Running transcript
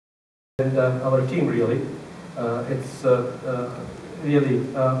and our team really. It's really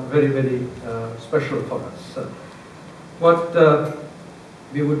very, very special for us. What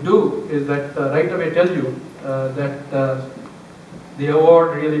we would do is that right away tell you that the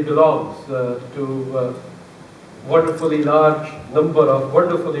award really belongs to wonderfully large number of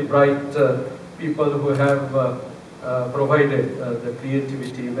wonderfully bright people who have provided the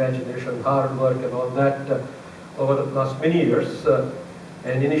creativity, imagination, hard work and all that over the last many years.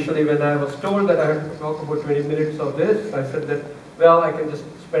 And initially when I was told that I had to talk about 20 minutes of this, I said that, well, I can just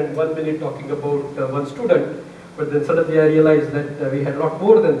spend 1 minute talking about one student, but then suddenly I realized that we had a lot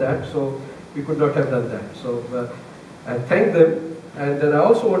more than that, so we could not have done that. So I thank them, and then I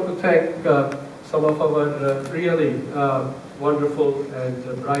also want to thank some of our really wonderful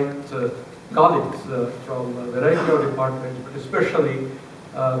and bright colleagues from a variety of departments, but especially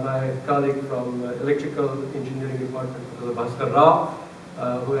my colleague from electrical engineering department, Professor Bhaskar Rao,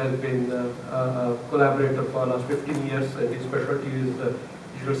 who has been a collaborator for the last 15 years, and his specialty is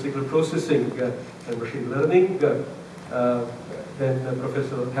digital signal processing and machine learning. Then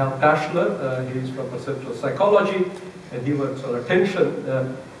Professor Hal Tashler, he is from perceptual psychology, and he works on attention.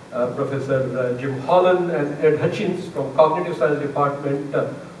 Professor Jim Holland and Ed Hutchins from cognitive science department,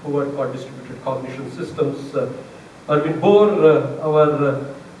 who work on distributed cognition systems. Arvind Bohr, our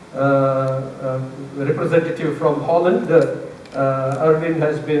representative from Holland. Arvind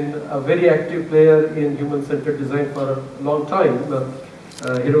has been a very active player in human-centered design for a long time.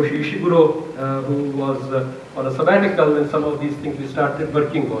 Hiroshi Ishiguro, who was on a sabbatical when some of these things we started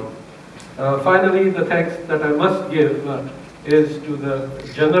working on. Finally, the thanks that I must give is to the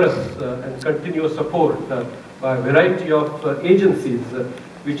generous and continuous support by a variety of agencies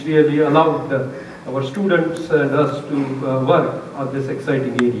which really allowed our students and us to work on this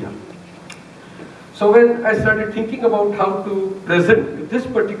exciting area. So when I started thinking about how to present to this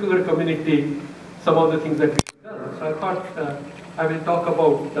particular community some of the things that we've done, so I thought I will talk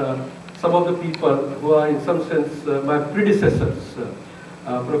about some of the people who are in some sense my predecessors.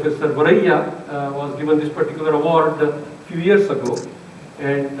 Professor Varaiya was given this particular award a few years ago,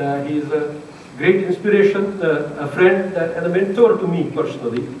 and he is a great inspiration, a friend and a mentor to me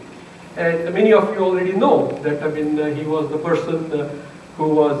personally. And many of you already know that he was the person who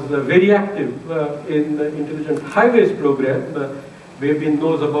was very active in the Intelligent Highways program. Webin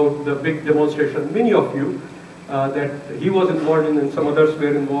knows about the big demonstration, many of you, that he was involved in and some others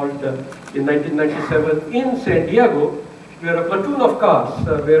were involved in 1997 in San Diego, where a platoon of cars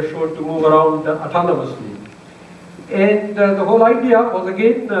were shown to move around autonomously. And the whole idea was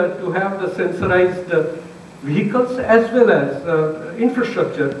again to have the sensorized vehicles as well as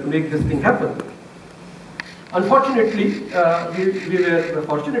infrastructure to make this thing happen. Unfortunately, we were,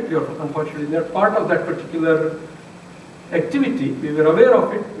 fortunately or unfortunately, not part of that particular activity. We were aware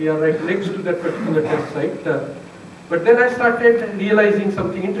of it. We are right next to that particular test site. But then I started realizing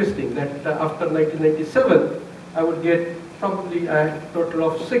something interesting, that after 1997, I would get probably a total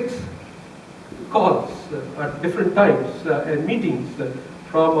of 6 calls at different times and meetings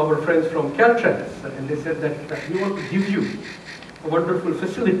from our friends from Caltrans, and they said that we want to give you a wonderful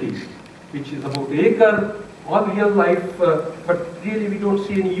facility which is about acre, all real life, but really we don't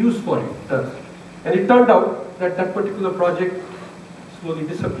see any use for it. And it turned out that that particular project slowly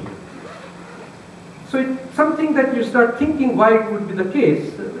disappeared. So it's something that you start thinking why it would be the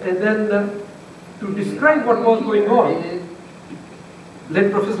case, and then to describe what was going on,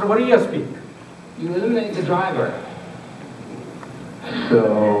 let Professor Varaiya speak. You eliminate the driver.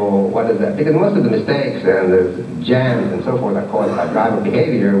 So what is that? Because most of the mistakes and the jams and so forth are caused by driver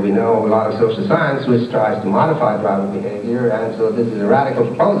behavior. We know a lot of social science which tries to modify driver behavior, and so this is a radical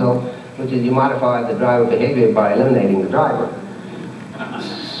proposal, which is you modify the driver behavior by eliminating the driver.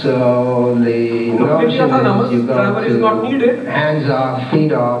 So the notion is you go to hands off,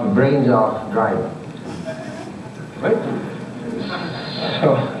 feet off, brains off, driver. Right?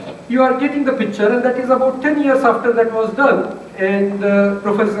 So you are getting the picture, and that is about 10 years after that was done. And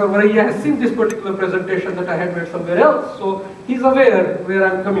Professor Varaiya has seen this particular presentation that I had made somewhere else, so he's aware where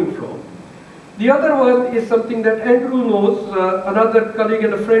I'm coming from. The other one is something that Andrew knows, another colleague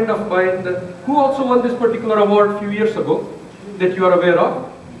and a friend of mine, who also won this particular award a few years ago, that you are aware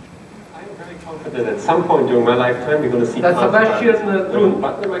of. I'm very confident at some point during my lifetime you're going to see that's Sebastian There's a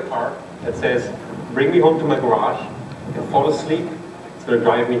button in my car that says, bring me home to my garage, and fall asleep. It's going to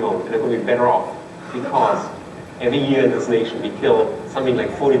drive me home, and I'm going to be better off, because every year in this nation we kill something like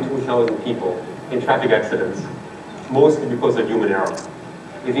 42,000 people in traffic accidents, mostly because of human error.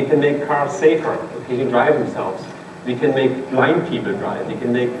 If we can make cars safer, if they can drive themselves, we can make blind people drive, we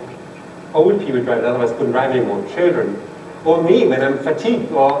can make old people drive that otherwise couldn't drive anymore, children, Or me when I'm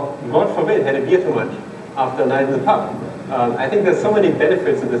fatigued or, God forbid, had a beer too much after a night in the pub. I think there's so many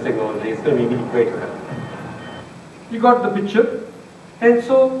benefits of this technology. It's going to be really great to have. You got the picture. And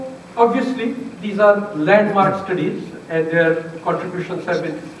so, obviously, these are landmark studies, and their contributions have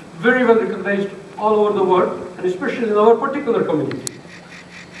been very well recognized all over the world, and especially in our particular community.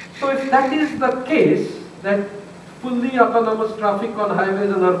 So if that is the case, that fully autonomous traffic on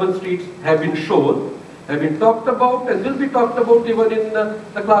highways and urban streets have been shown, have been talked about, and will be talked about even in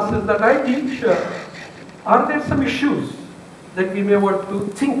the classes that I teach, are there some issues that we may want to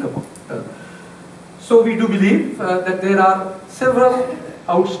think about? So we do believe that there are several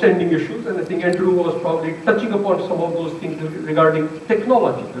outstanding issues, and I think Andrew was probably touching upon some of those things regarding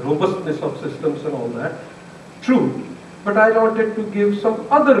technology, the robustness of systems and all that. True, but I wanted to give some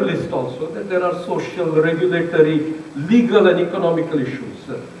other list also, that there are social, regulatory, legal and economical issues.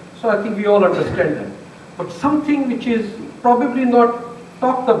 So I think we all understand that. But something which is probably not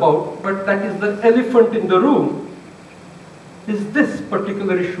talked about, but that is the elephant in the room, is this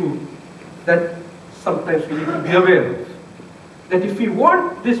particular issue that sometimes we need to be aware of. That if we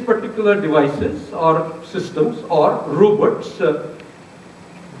want these particular devices or systems or robots, do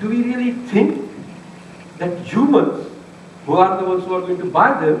we really think that humans, who are the ones who are going to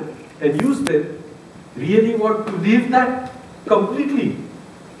buy them and use them, really want to leave that completely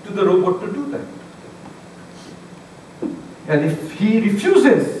to the robot to do that? And if he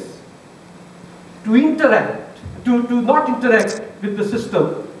refuses to interact, to not interact with the system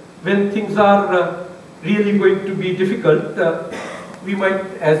when things are really going to be difficult, we might,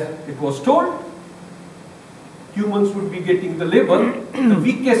 as it was told, humans would be getting the label, the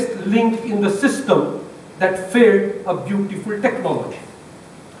weakest link in the system that failed a beautiful technology.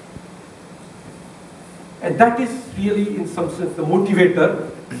 And that is really, in some sense, the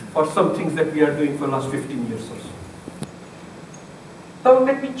motivator for some things that we are doing for the last 15 years or so. Now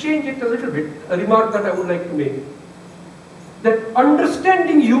let me change it a little bit, a remark that I would like to make. That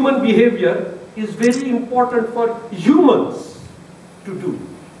understanding human behavior is very important for humans to do.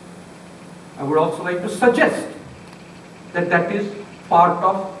 I would also like to suggest that that is part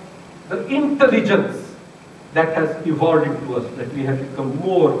of the intelligence that has evolved into us, that we have become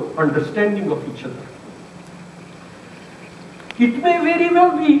more understanding of each other. It may very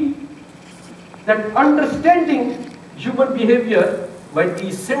well be that understanding human behavior might be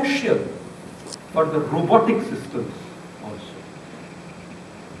essential for the robotic systems also.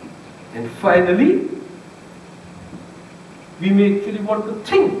 And finally, we may actually want to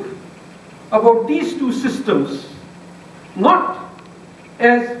think about these two systems not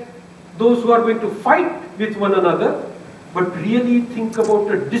as those who are going to fight with one another, but really think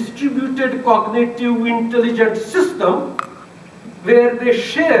about a distributed cognitive intelligent system where they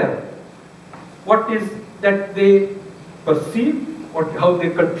share what is that they perceive, how they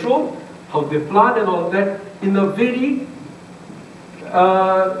control, how they plan and all that in a very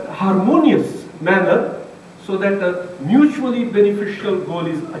harmonious manner, so that a mutually beneficial goal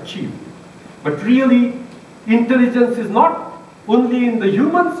is achieved. But really, intelligence is not only in the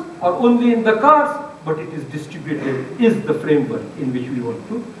humans or only in the cars, but it is distributed, is the framework in which we want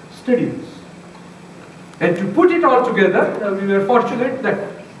to study this. And to put it all together, we were fortunate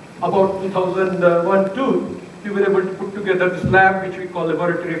that about 2001-2, we were able to put together this lab which we call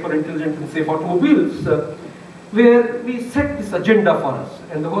Laboratory for Intelligent and Safe Automobiles, where we set this agenda for us.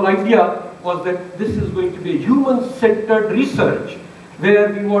 And the whole idea was that this is going to be a human-centered research,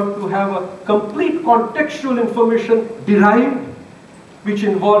 where we want to have a complete contextual information derived, which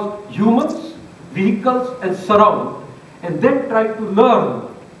involves humans, vehicles, and surround, and then try to learn,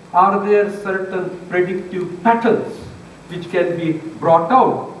 are there certain predictive patterns which can be brought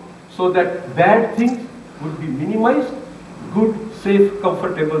out so that bad things would be minimized, good, safe,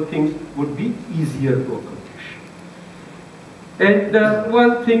 comfortable things would be easier to accomplish. And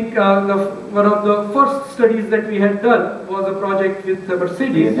one thing, one of the first studies that we had done was a project with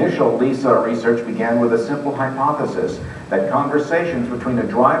Mercedes. The initial LISA research began with a simple hypothesis that conversations between a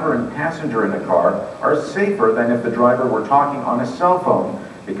driver and passenger in a car are safer than if the driver were talking on a cell phone,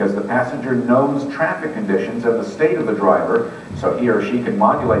 because the passenger knows traffic conditions and the state of the driver, so he or she can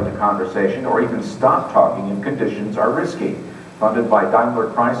modulate the conversation or even stop talking if conditions are risky. Funded by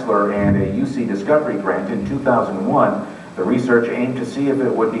Daimler Chrysler and a UC Discovery grant in 2001, the research aimed to see if it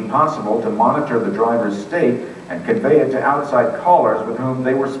would be possible to monitor the driver's state and convey it to outside callers with whom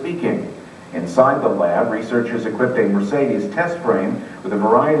they were speaking. Inside the lab, researchers equipped a Mercedes test frame with a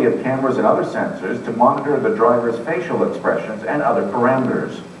variety of cameras and other sensors to monitor the driver's facial expressions and other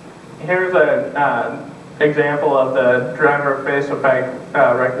parameters. Here's an example of the driver face effect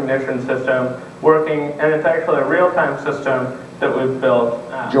recognition system working, and it's actually a real-time system that we've built.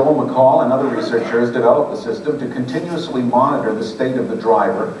 Joel McCall and other researchers developed the system to continuously monitor the state of the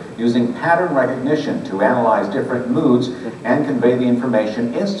driver using pattern recognition to analyze different moods and convey the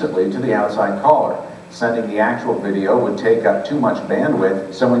information instantly to the outside caller. Sending the actual video would take up too much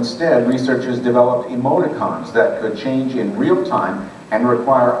bandwidth, so instead researchers developed emoticons that could change in real time and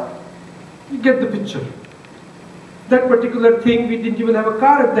require... You get the picture. That particular thing, we didn't even have a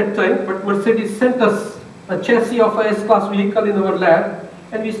car at that time, but Mercedes sent us a chassis of a S-Class vehicle in our lab,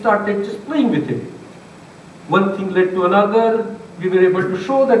 and we started just playing with it. One thing led to another. We were able to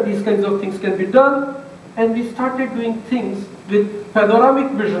show that these kinds of things can be done, and we started doing things with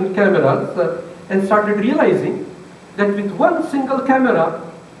panoramic vision cameras and started realizing that with one single camera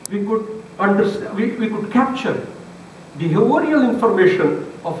we could understand, we could capture behavioral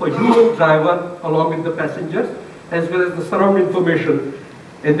information of a human driver along with the passengers as well as the surrounding information,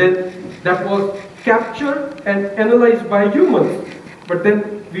 and then that was captured and analyzed by humans. But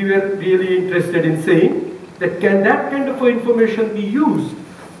then we were really interested in saying that can that kind of information be used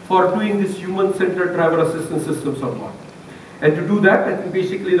for doing this human-centered driver assistance systems or not? And to do that, I think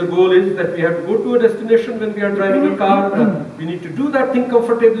basically the goal is that we have to go to a destination when we are driving a car. We need to do that thing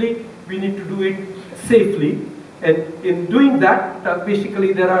comfortably. We need to do it safely. And in doing that,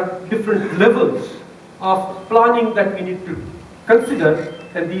 basically there are different levels of planning that we need to consider.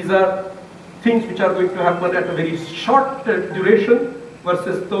 And these are things which are going to happen at a very short duration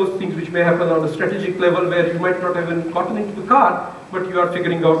versus those things which may happen on a strategic level where you might not have even gotten into the car, but you are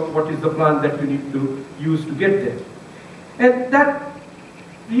figuring out what is the plan that you need to use to get there. And that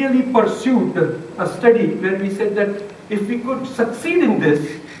really pursued a study where we said that if we could succeed in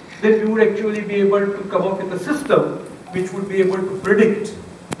this, then we would actually be able to come up with a system which would be able to predict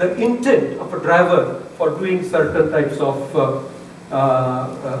the intent of a driver for doing certain types of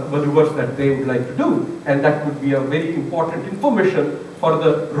maneuvers that they would like to do. And that would be a very important information for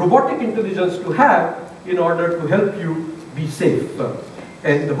the robotic intelligence to have in order to help you be safe.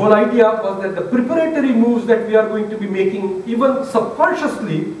 And the whole idea was that the preparatory moves that we are going to be making, even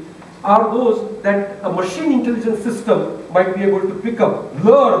subconsciously, are those that a machine intelligence system might be able to pick up,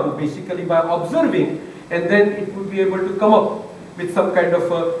 learn basically by observing, and then it would be able to come up with some kind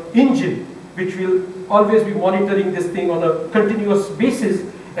of a engine which will always be monitoring this thing on a continuous basis,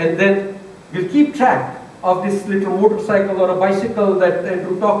 and then will keep track of this little motorcycle or a bicycle that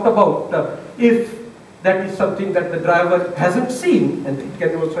Andrew talked about, if that is something that the driver hasn't seen, and it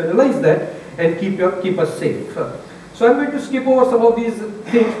can also analyze that and keep us safe. So I'm going to skip over some of these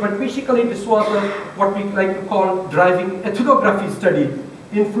things, but basically this was what we like to call driving ethnography study,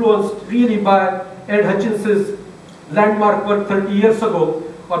 influenced really by Ed Hutchins's landmark work 30 years ago,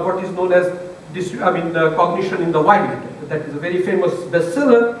 or what is known as Cognition in the Wild. That is a very famous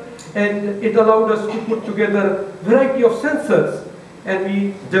bestseller, and it allowed us to put together a variety of sensors, and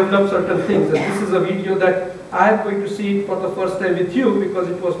we developed certain things. And this is a video that I am going to see for the first time with you because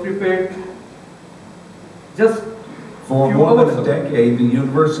it was prepared just for more than a decade. The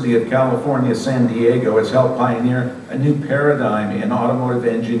University of California, San Diego has helped pioneer a new paradigm in automotive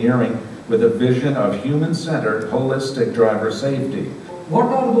engineering with a vision of human-centered, holistic driver safety. What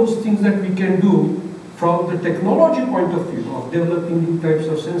are those things that we can do from the technology point of view of developing new types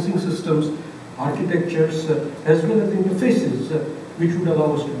of sensing systems, architectures, as well as interfaces, which would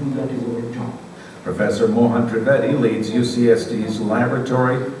allow us to do that in our job? Professor Mohan Trivedi leads UCSD's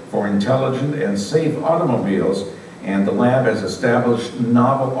Laboratory for Intelligent and Safe Automobiles, and the lab has established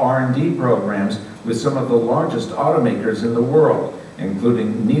novel R&D programs with some of the largest automakers in the world,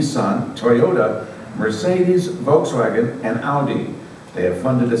 including Nissan, Toyota, Mercedes, Volkswagen, and Audi. They have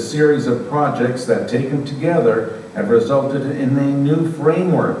funded a series of projects that, taken together, have resulted in a new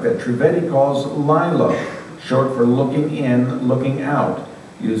framework that Trivedi calls LILO, short for Looking In, Looking Out,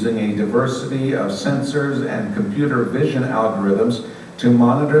 using a diversity of sensors and computer vision algorithms to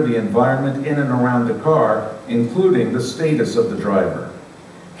monitor the environment in and around the car, including the status of the driver.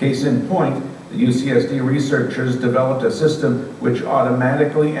 Case in point, the UCSD researchers developed a system which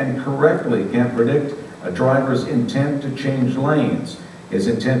automatically and correctly can predict a driver's intent to change lanes, his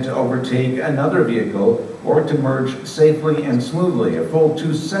intent to overtake another vehicle, or to merge safely and smoothly a full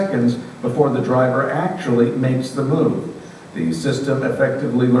 2 seconds before the driver actually makes the move. The system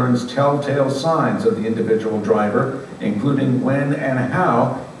effectively learns telltale signs of the individual driver, including when and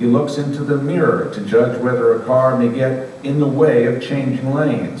how he looks into the mirror to judge whether a car may get in the way of changing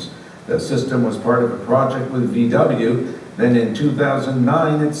lanes. The system was part of a project with VW. Then in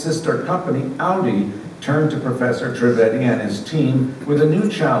 2009, its sister company, Audi, turned to Professor Trivedi and his team with a new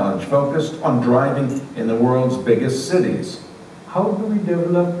challenge focused on driving in the world's biggest cities. How do we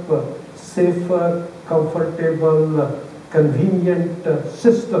develop safer, comfortable, convenient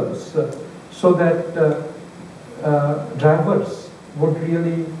systems so that drivers would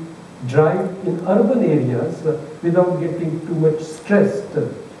really drive in urban areas without getting too much stressed.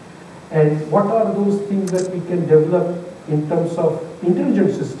 And what are those things that we can develop in terms of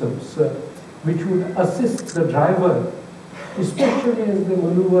intelligent systems which would assist the driver, especially as they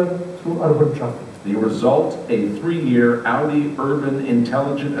maneuver through urban traffic? The result, a 3-year Audi Urban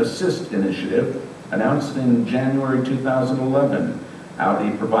Intelligent Assist initiative announced in January 2011.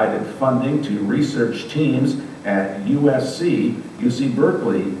 Audi provided funding to research teams at USC, UC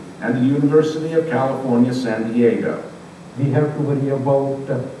Berkeley, and the University of California, San Diego. We have to worry about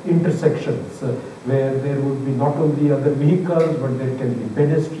intersections where there would be not only other vehicles, but there can be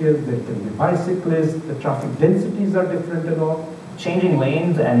pedestrians, there can be bicyclists, the traffic densities are different and all. Changing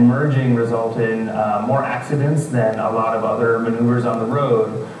lanes and merging result in more accidents than a lot of other maneuvers on the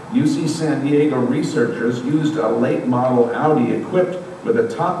road. UC San Diego researchers used a late model Audi equipped with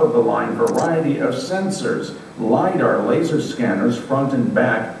a top-of-the-line variety of sensors, LiDAR laser scanners front and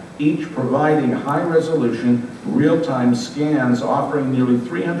back, each providing high-resolution, real-time scans offering nearly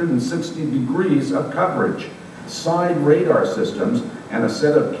 360 degrees of coverage, side radar systems, and a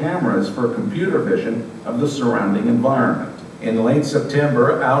set of cameras for computer vision of the surrounding environment. In late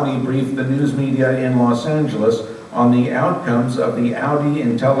September, Audi briefed the news media in Los Angeles on the outcomes of the Audi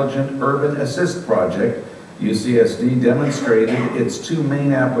Intelligent Urban Assist project. UCSD demonstrated its 2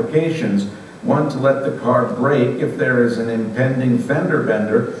 main applications, one to let the car brake if there is an impending fender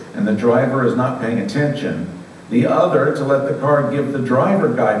bender and the driver is not paying attention, the other to let the car give the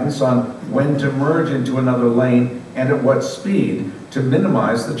driver guidance on when to merge into another lane and at what speed to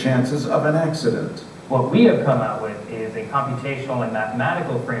minimize the chances of an accident. What we have come out with is a computational and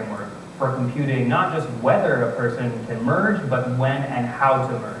mathematical framework for computing not just whether a person can merge, but when and how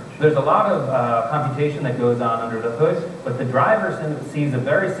to merge. There's a lot of computation that goes on under the hood, but the driver sees a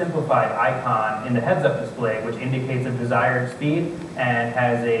very simplified icon in the heads-up display which indicates a desired speed and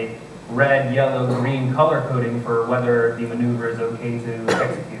has a red, yellow, green color coding for whether the maneuver is okay to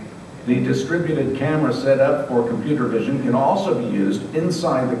execute. The distributed camera set up for computer vision can also be used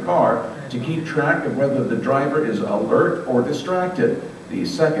inside the car to keep track of whether the driver is alert or distracted, the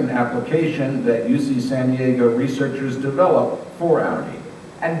second application that UC San Diego researchers developed for Audi.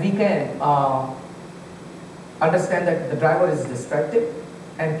 And we can understand that the driver is distracted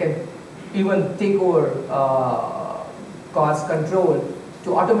and can even take over car's control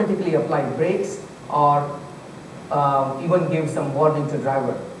to automatically apply brakes or even give some warning to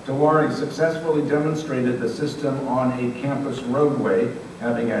driver. Tawari successfully demonstrated the system on a campus roadway,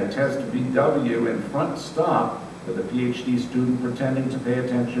 having a test VW in front stop with a PhD student pretending to pay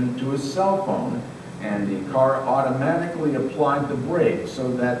attention to his cell phone, and the car automatically applied the brake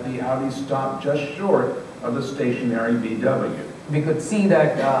so that the Audi stopped just short of the stationary VW. We could see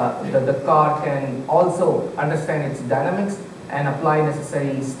that the car can also understand its dynamics and apply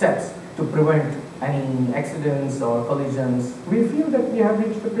necessary steps to prevent any accidents or collisions. We feel that we have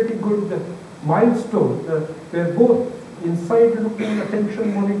reached a pretty good milestone where both inside-looking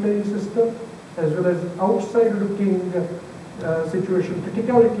attention monitoring system as well as outside-looking situation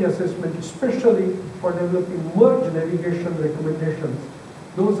criticality assessment, especially for developing merge navigation recommendations,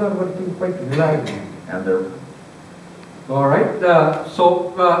 those are working quite reliably. And they're all right.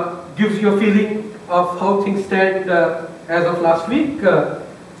 So gives you a feeling of how things stand as of last week.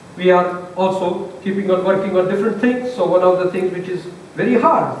 We are also keeping on working on different things. So one of the things which is very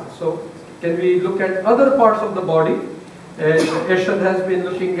hard. So can we look at other parts of the body? And Eshan has been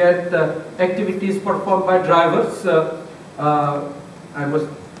looking at activities performed by drivers. I must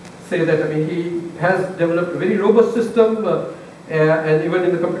say that he has developed a very robust system, and even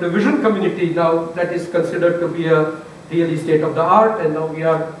in the computer vision community now that is considered to be a really state of the art, and now we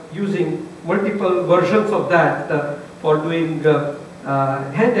are using multiple versions of that for doing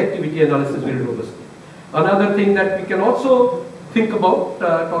hand activity analysis very robustly. Another thing that we can also think about,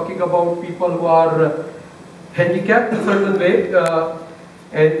 talking about people who are handicapped in a certain way,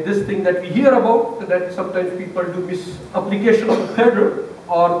 and this thing that we hear about, that sometimes people do misapplication of the pedal,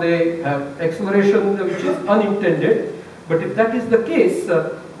 or they have acceleration which is unintended. But if that is the case,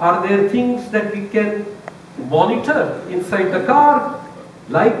 are there things that we can monitor inside the car,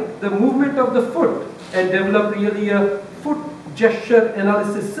 like the movement of the foot, and develop really a foot gesture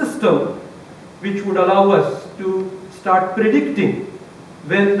analysis system which would allow us to start predicting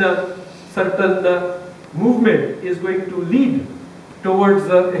when certain movement is going to lead towards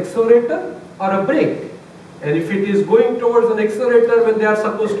the accelerator or a brake. And if it is going towards an accelerator when they are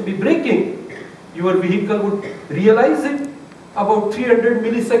supposed to be braking, your vehicle would realize it about 300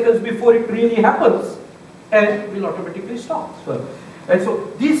 milliseconds before it really happens and will automatically stop. And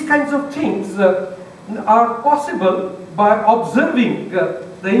so these kinds of things are possible by observing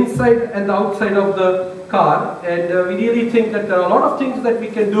the inside and the outside of the car, and we really think that there are a lot of things that we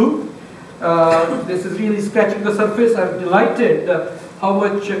can do. This is really scratching the surface. I'm delighted how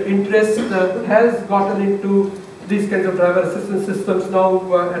much interest has gotten into these kinds of driver assistance systems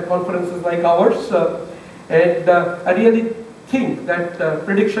now at conferences like ours. And I really think that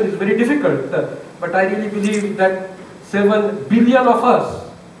prediction is very difficult, but I really believe that 7 billion of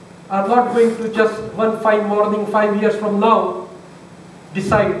us are not going to just one fine morning 5 years from now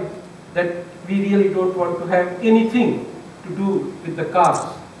decide that we really don't want to have anything to do with the cars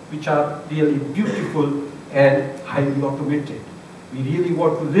which are really beautiful and highly automated. We really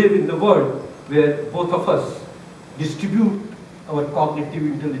want to live in the world where both of us distribute our cognitive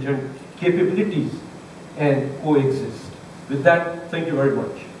intelligent capabilities and coexist. With that, thank you very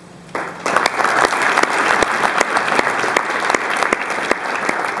much.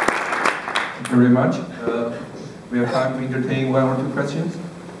 Thank you very much. We have time to entertain one or two questions.